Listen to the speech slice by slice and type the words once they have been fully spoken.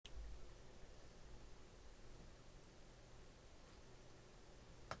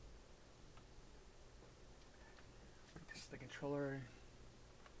controller.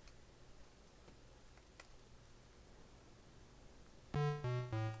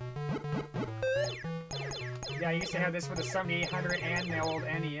 Yeah, I used to have this with the 7800 and the old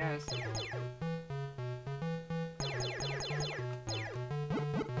NES.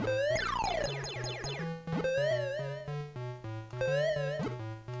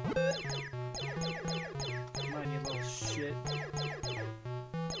 Come on, you little shit.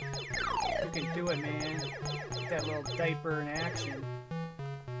 You can do it, man. Get that little diaper in action.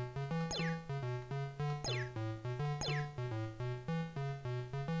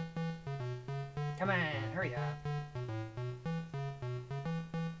 Come on, hurry up.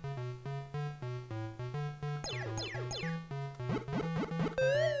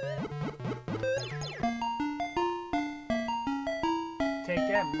 Take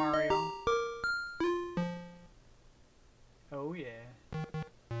that, Mario. Oh yeah.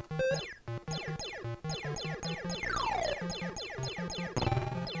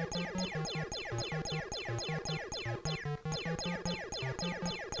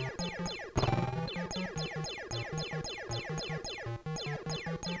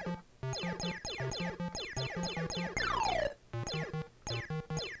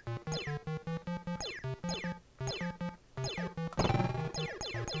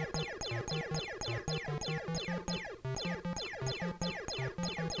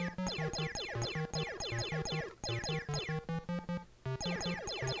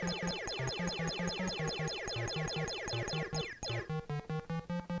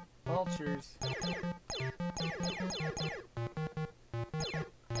 Vultures.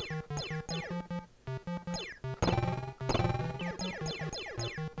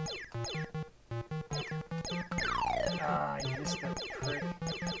 Ah, I missed that prick.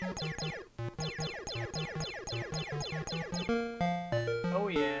 Oh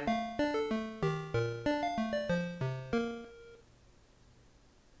yeah.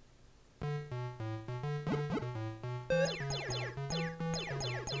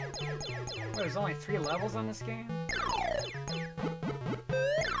 What, there's only 3 levels on this game?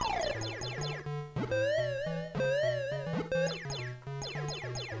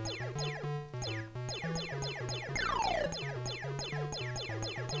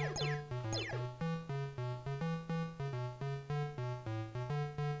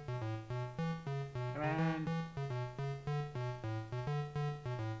 Come on.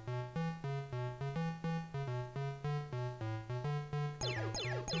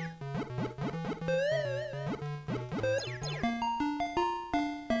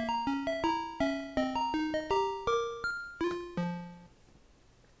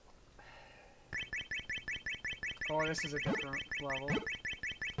 Oh, this is a different level.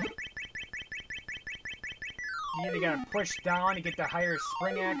 You either gotta push down to get the higher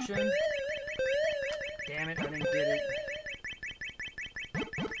spring action. Damn it, I didn't get it.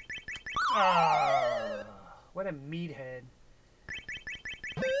 Ah, what a meathead.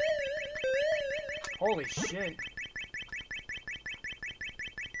 Holy shit.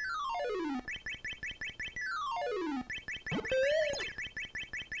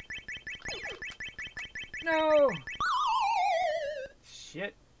 No!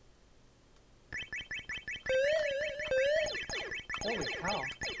 Shit. Holy cow.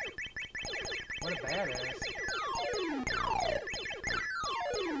 What a badass.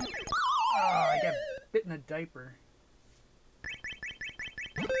 Ah, I got bit in a diaper.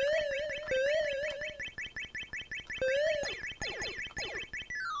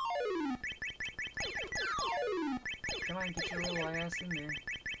 Come on, get your little ass in there.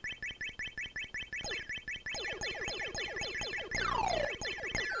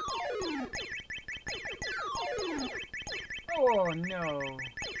 Oh no.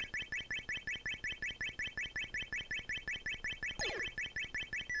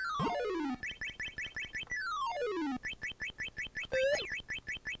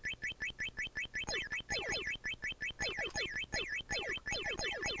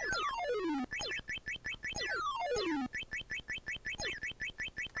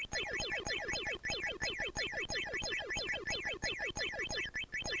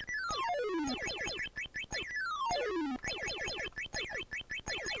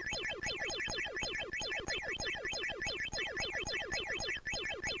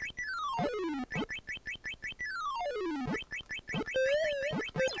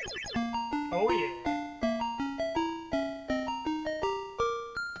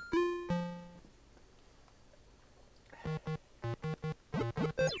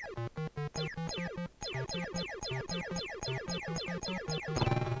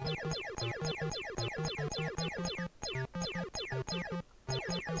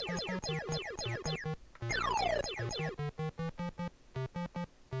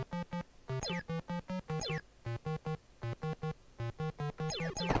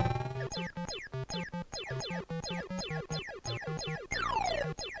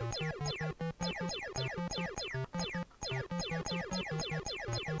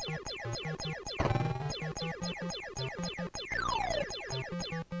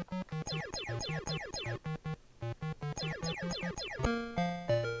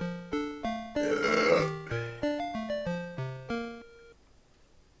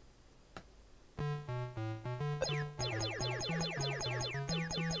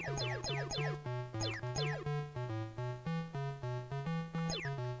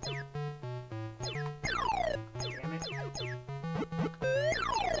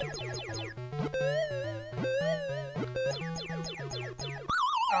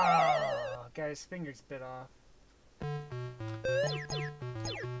 Oh, got his fingers bit off.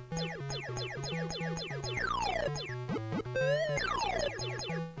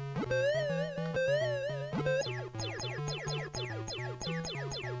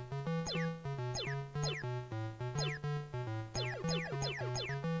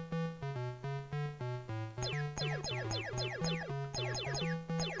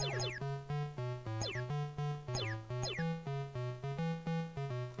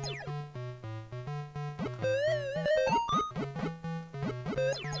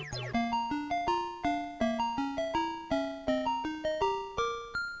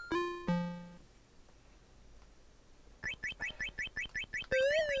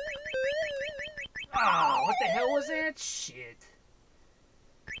 Oh, what the hell was that? Shit.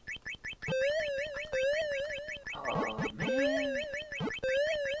 Oh, man.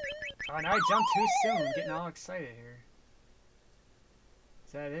 Oh, now I jumped too soon. Getting all excited here.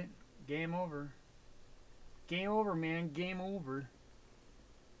 Is that it? Game over. Game over, man. Game over.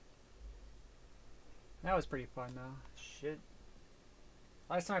 That was pretty fun, though. Shit.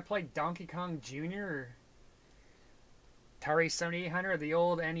 Last time I played Donkey Kong Jr. or Atari 7800 or the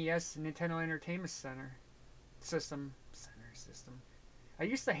old NES Nintendo Entertainment System. I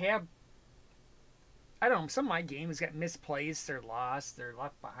used to have, I don't know, some of my games got misplaced or lost or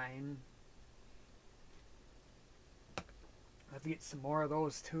left behind. I have to get some more of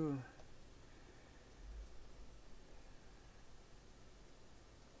those too.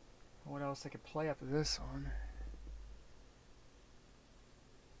 What else I could play after this one?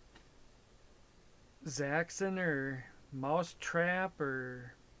 Zaxxon or Mousetrap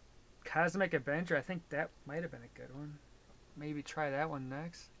or Cosmic Adventure. I think that might have been a good one. Maybe try that one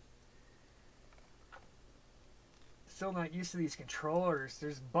next. Still not used to these controllers.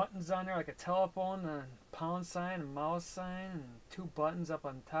 There's buttons on there like a telephone, a pound sign, a mouse sign, and two buttons up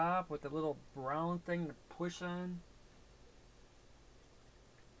on top with the little brown thing to push on.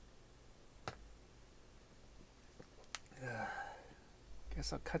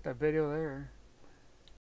 Guess I'll cut that video there.